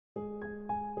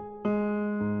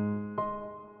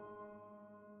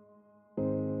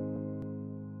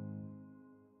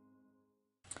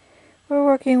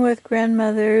working with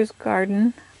Grandmother's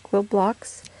Garden Quilt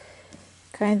blocks,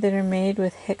 kind that are made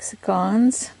with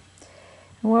hexagons.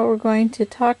 And what we're going to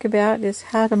talk about is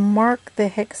how to mark the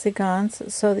hexagons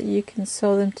so that you can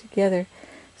sew them together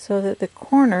so that the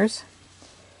corners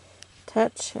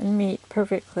touch and meet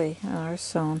perfectly and are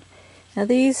sewn. Now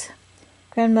these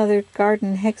Grandmother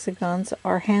Garden hexagons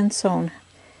are hand sewn.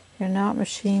 They're not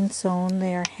machine sewn,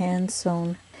 they are hand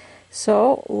sewn.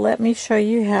 So let me show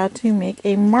you how to make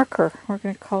a marker. We're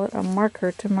going to call it a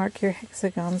marker to mark your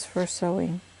hexagons for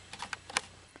sewing.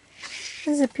 This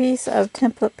is a piece of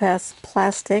template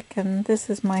plastic, and this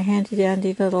is my handy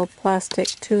dandy little plastic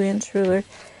 2-inch ruler.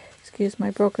 Excuse my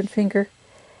broken finger.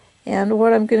 And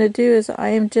what I'm going to do is I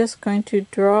am just going to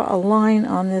draw a line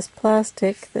on this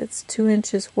plastic that's 2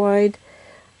 inches wide,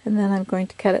 and then I'm going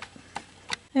to cut it.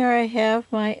 There I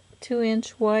have my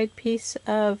 2-inch wide piece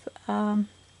of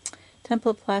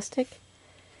template plastic,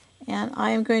 and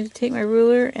I am going to take my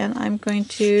ruler and I'm going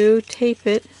to tape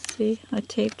it. See, I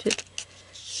taped it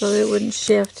so that it wouldn't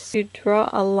shift. You draw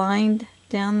a line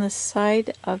down the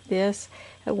side of this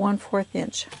at 1/4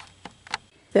 inch.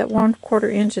 That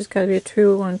 1/4 inch has got to be a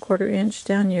true 1/4 inch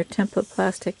down your template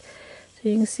plastic. So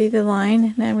you can see the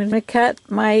line. Now I'm going to cut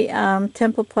my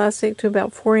template plastic to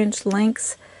about 4-inch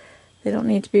lengths. They don't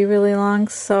need to be really long,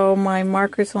 so my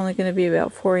marker is only going to be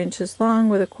about 4 inches long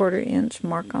with a 1/4 inch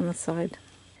mark on the side.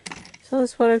 So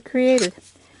this is what I've created,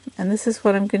 and this is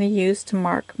what I'm going to use to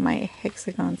mark my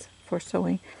hexagons for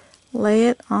sewing. Lay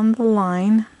it on the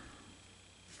line,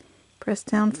 press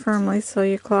down firmly so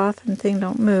your cloth and thing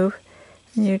don't move,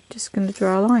 and you're just going to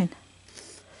draw a line.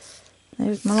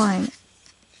 There's my line.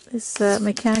 This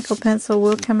mechanical pencil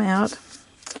will come out.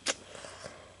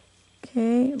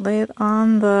 Okay, lay it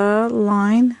on the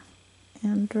line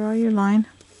and draw your line.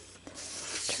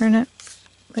 Turn it,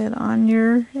 lay it on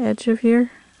your edge of your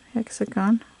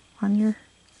hexagon.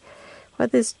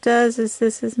 What this does is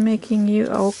this is making you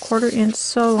a 1/4 inch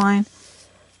sew line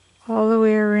all the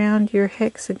way around your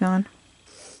hexagon.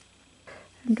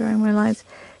 I'm drawing my lines.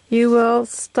 You will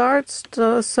start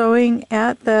sewing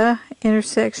at the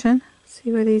intersection.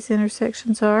 See where these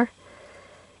intersections are?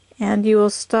 And you will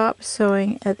stop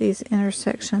sewing at these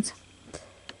intersections.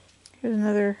 Here's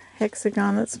another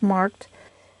hexagon that's marked.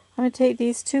 I'm going to take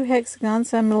these 2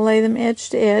 hexagons, I'm going to lay them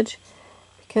edge to edge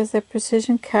because they're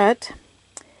precision cut.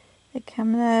 They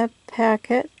come in a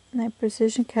packet and they're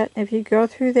precision cut. If you go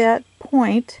through that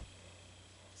point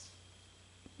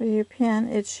with your pen,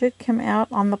 it should come out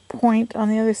on the point on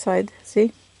the other side.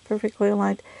 See? Perfectly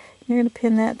aligned. You're going to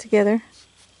pin that together.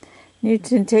 You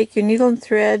can take your needle and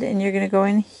thread and you're going to go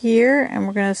in here and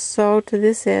we're going to sew to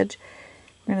this edge.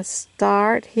 We're going to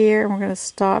start here and we're going to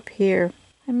stop here.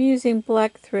 I'm using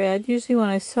black thread. Usually when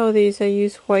I sew these I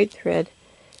use white thread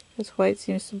because white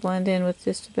seems to blend in with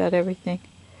just about everything.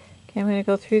 Okay, I'm going to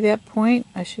go through that point.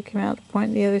 I should come out the point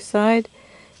on the other side.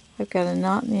 I've got a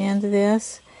knot in the end of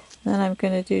this. And then I'm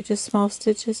going to do just small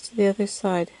stitches to the other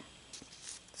side.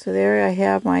 So there I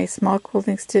have my small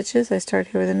quilting stitches. I start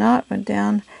here with a knot, went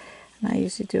down, and I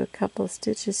usually do a couple of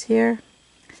stitches here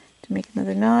to make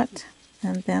another knot,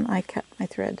 and then I cut my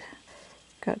thread.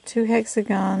 Got 2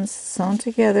 hexagons sewn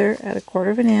together at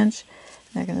 1/4 inch,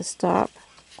 and they're going to stop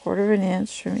 1/4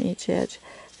 inch from each edge.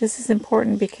 This is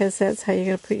important because that's how you're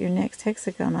going to put your next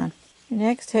hexagon on. Your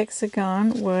next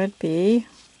hexagon would be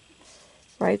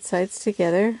right sides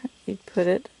together. You'd put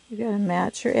it, you got to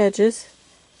match your edges,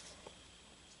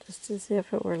 just as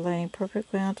if it were laying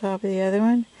perfectly on top of the other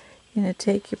one. You're going to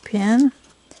take your pin,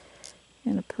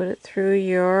 you're going to put it through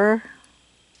your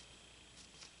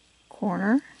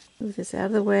corner. Move this out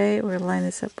of the way. We're going to line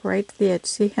this up right to the edge.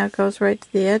 See how it goes right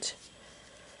to the edge?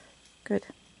 Good.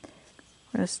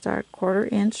 We're going to start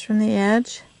 1/4 inch from the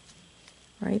edge,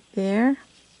 right there.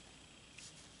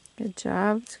 Good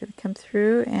job. It's going to come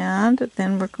through, and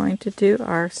then we're going to do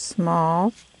our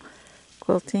small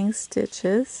quilting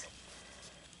stitches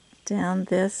down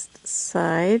this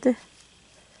side.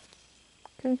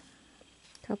 Okay,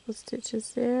 a couple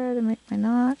stitches there to make my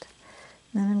knot,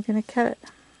 and then I'm going to cut it.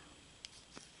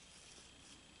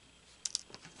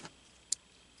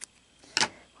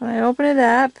 When I open it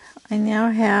up, I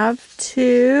now have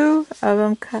 2 of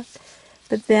them cut,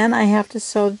 but then I have to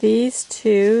sew these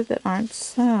 2 that aren't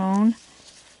sewn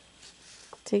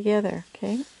together.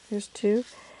 Okay, there's 2.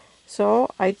 So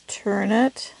I turn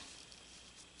it,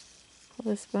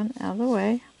 pull this one out of the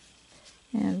way,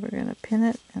 and we're going to pin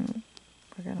it and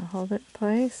we're going to hold it in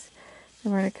place.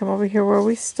 Then we're going to come over here where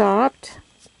we stopped.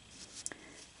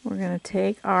 We're going to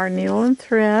take our needle and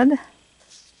thread.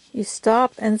 You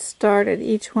stop and start at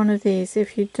each one of these.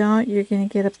 If you don't, you're going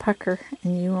to get a pucker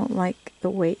and you won't like the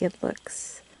way it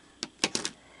looks.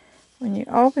 when you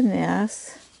open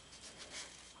this,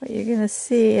 what you're going to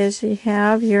see is you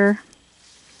have your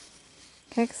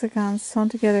hexagons sewn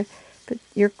together, but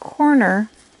your corner,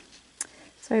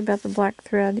 sorry about the black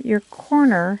thread, your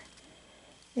corner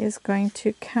is going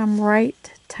to come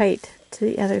right tight to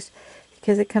the others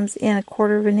because it comes in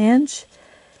 1/4 of an inch,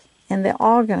 and they're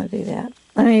all going to do that.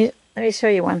 Let me show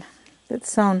you one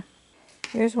that's sewn.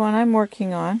 Here's one I'm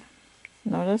working on.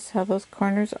 Notice how those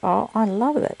corners all, I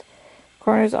love it.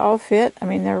 Corners all fit. I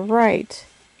mean, they're right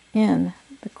in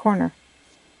the corner.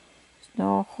 There's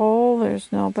no hole,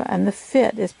 there's no, and the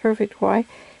fit is perfect. Why?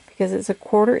 Because it's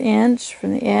 1/4 inch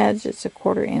from the edge, it's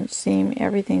 1/4 inch seam,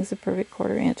 everything's a perfect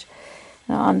 1/4 inch.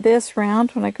 Now on this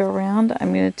round, when I go around,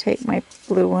 I'm going to take my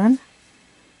blue one.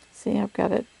 See, I've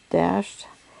got it dashed.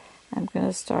 I'm going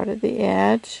to start at the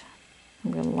edge.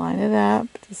 I'm going to line it up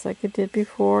just like I did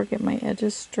before, get my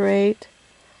edges straight.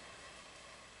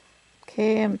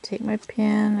 Okay, I'm going to take my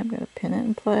pin, I'm going to pin it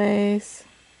in place,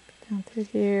 down through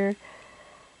here,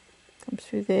 come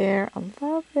through there. I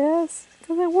love this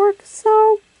because it works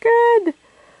so good.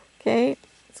 Okay,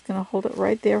 it's going to hold it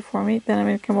right there for me. Then I'm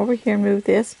going to come over here and move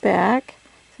this back.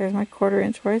 There's my 1/4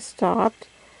 inch where I stopped.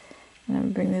 And I'm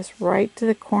going to bring this right to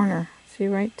the corner. See,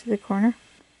 right to the corner?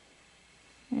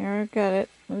 There, I've got it.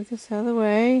 Move this out of the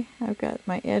way. I've got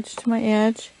my edge to my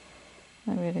edge.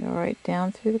 I'm going to go right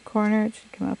down through the corner. It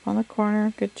should come up on the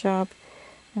corner. Good job.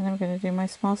 And I'm going to do my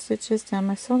small stitches down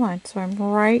my sew line. So I'm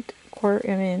right 1/4 of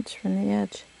an inch from the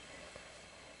edge.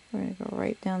 We're going to go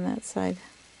right down that side.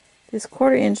 This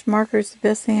 1/4 inch marker is the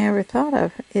best thing I ever thought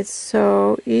of. It's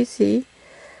so easy.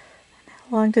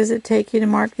 How long does it take you to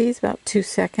mark these? About 2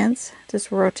 seconds.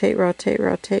 Just rotate, rotate,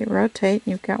 rotate, rotate.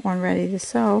 You've got one ready to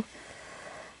sew.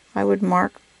 I would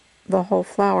mark the whole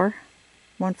flower,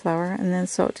 one flower, and then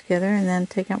sew it together, and then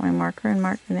take out my marker and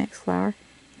mark the next flower.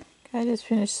 Okay, I just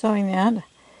finished sewing that.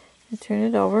 I turn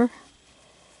it over.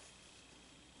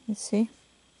 You see?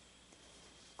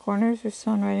 Corners are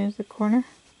sewn right into the corner.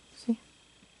 See?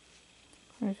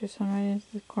 Corners are sewn right into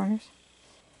the corners.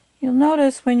 You'll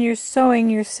notice when you're sewing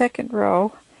your second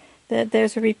row that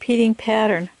there's a repeating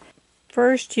pattern.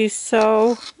 First you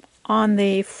sew on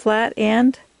the flat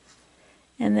end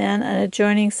and then an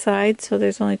adjoining side, so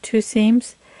there's only 2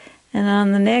 seams. And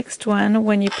on the next one,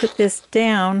 when you put this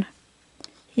down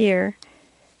here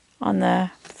on the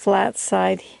flat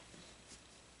side,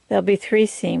 there'll be 3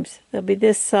 seams. There'll be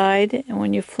this side, and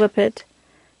when you flip it,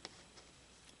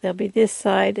 there'll be this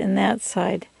side and that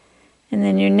side. And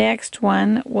then your next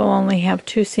one will only have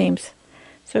 2 seams.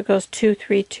 So it goes 2,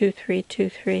 3, 2, 3, 2,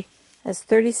 3. That's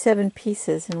 37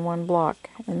 pieces in one block.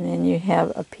 And then you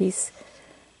have a piece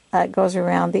that goes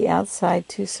around the outside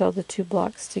to sew the 2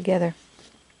 blocks together.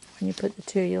 When you put the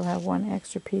 2, you'll have 1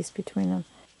 extra piece between them.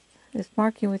 This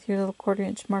marking with your little 1/4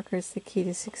 inch marker is the key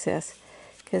to success,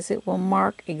 because it will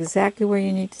mark exactly where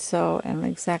you need to sew and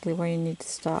exactly where you need to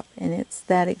stop. And it's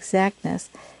that exactness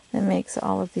that makes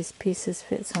all of these pieces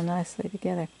fit so nicely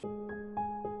together.